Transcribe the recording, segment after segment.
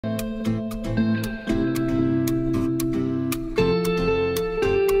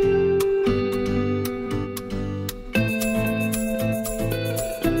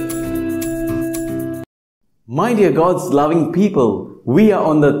My dear God's loving people, we are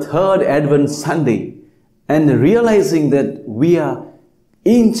on the third Advent Sunday and realizing that we are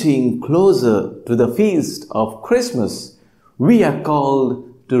inching closer to the feast of Christmas, we are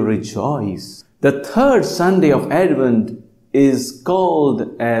called to rejoice. The third Sunday of Advent is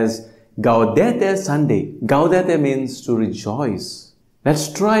called as Gaudete Sunday. Gaudete means to rejoice.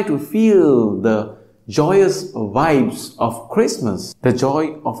 Let's try to feel the joyous vibes of Christmas, the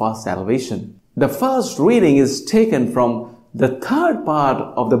joy of our salvation. The first reading is taken from the third part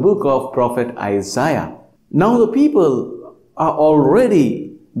of the book of Prophet Isaiah. Now the people are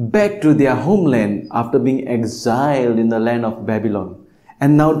already back to their homeland after being exiled in the land of Babylon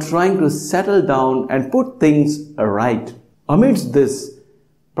and now trying to settle down and put things right. Amidst this,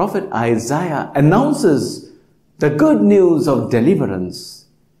 Prophet Isaiah announces the good news of deliverance.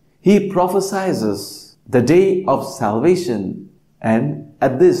 He prophesies the day of salvation, and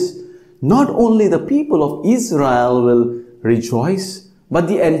at this, not only the people of Israel will rejoice, but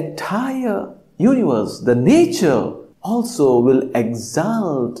the entire universe, the nature, also will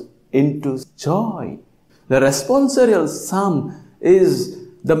exult into joy. The responsorial psalm is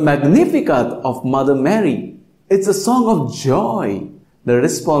the Magnificat of Mother Mary. It's a song of joy. The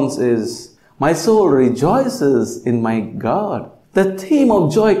response is, "My soul rejoices in my God." The theme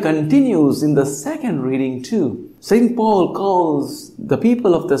of joy continues in the second reading too. St. Paul calls the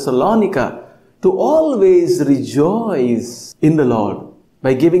people of Thessalonica to always rejoice in the Lord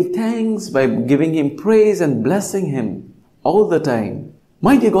by giving thanks, by giving Him praise and blessing Him all the time.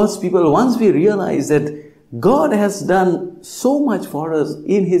 My dear God's people, once we realize that God has done so much for us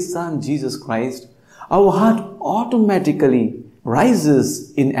in His Son Jesus Christ, our heart automatically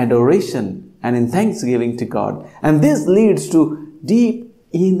rises in adoration and in thanksgiving to God. And this leads to deep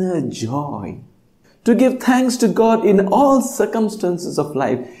inner joy. To give thanks to God in all circumstances of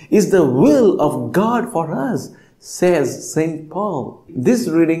life is the will of God for us, says St. Paul. This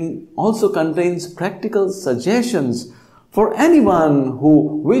reading also contains practical suggestions for anyone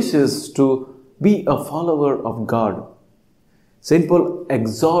who wishes to be a follower of God. St. Paul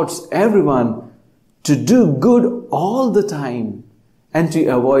exhorts everyone to do good all the time and to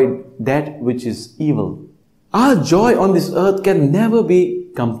avoid that which is evil. Our joy on this earth can never be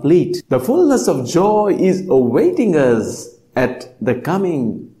complete. The fullness of joy is awaiting us at the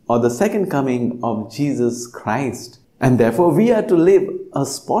coming or the second coming of Jesus Christ. And therefore we are to live a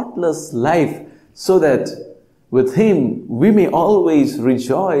spotless life so that with Him we may always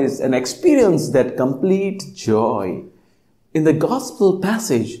rejoice and experience that complete joy. In the Gospel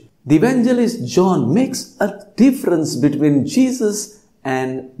passage, the evangelist John makes a difference between Jesus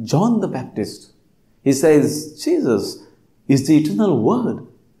and John the Baptist. He says Jesus is the eternal Word.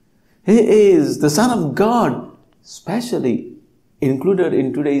 He is the Son of God. Especially included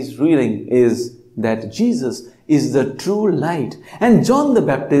in today's reading is that Jesus is the true light. And John the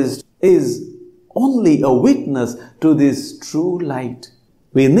Baptist is only a witness to this true light.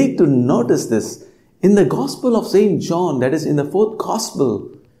 We need to notice this. In the Gospel of St. John, that is in the fourth Gospel,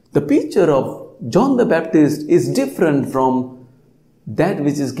 the picture of John the Baptist is different from that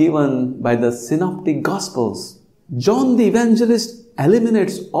which is given by the Synoptic Gospels. John the Evangelist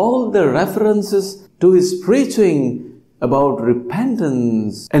eliminates all the references to his preaching about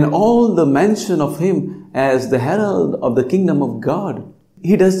repentance and all the mention of him as the herald of the kingdom of God.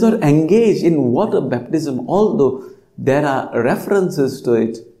 He does not engage in water baptism, although there are references to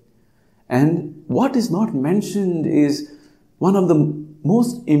it. And what is not mentioned is one of the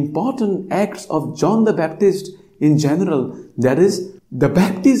most important acts of John the Baptist in general, that is the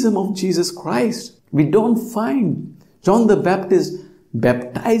baptism of Jesus Christ. We don't find John the Baptist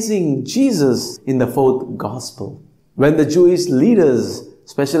baptizing Jesus in the fourth Gospel. When the Jewish leaders,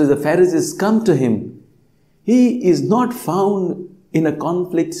 especially the Pharisees, come to him, he is not found in a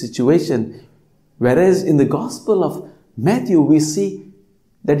conflict situation. Whereas in the Gospel of Matthew, we see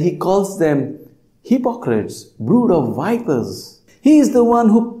that he calls them hypocrites, brood of vipers. He is the one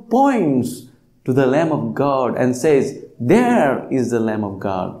who points to the Lamb of God and says, "There is the Lamb of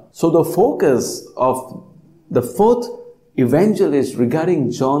God." So the focus of the fourth evangelist regarding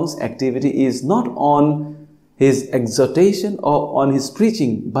John's activity is not on his exhortation or on his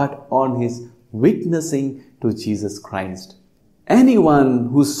preaching, but on his witnessing to Jesus Christ. Anyone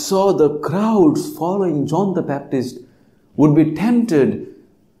who saw the crowds following John the Baptist would be tempted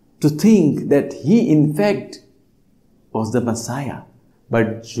to think that he in fact was the Messiah.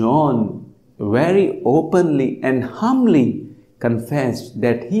 But John very openly and humbly confessed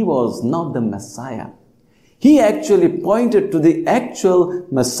that he was not the Messiah. He actually pointed to the actual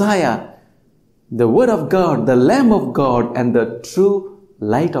Messiah, the Word of God, the Lamb of God, and the true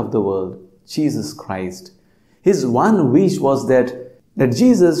light of the world, Jesus Christ. His one wish was that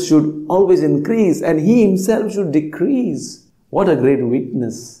Jesus should always increase and He Himself should decrease. What a great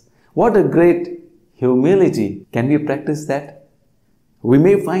witness. What a great humility. Can we practice that? We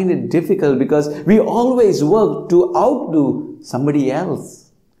may find it difficult because we always work to outdo somebody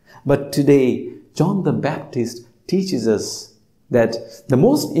else. But today, John the Baptist teaches us that the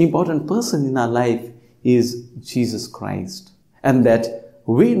most important person in our life is Jesus Christ, and that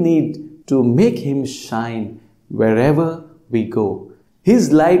we need to make Him shine wherever we go.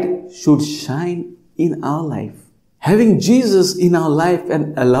 His light should shine in our life. Having Jesus in our life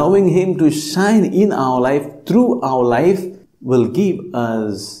and allowing Him to shine in our life, through our life, will give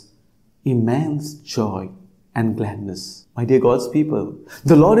us immense joy and gladness. My dear God's people,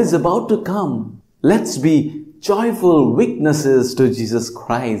 the Lord is about to come. Let's be joyful witnesses to Jesus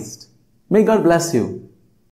Christ. May God bless you.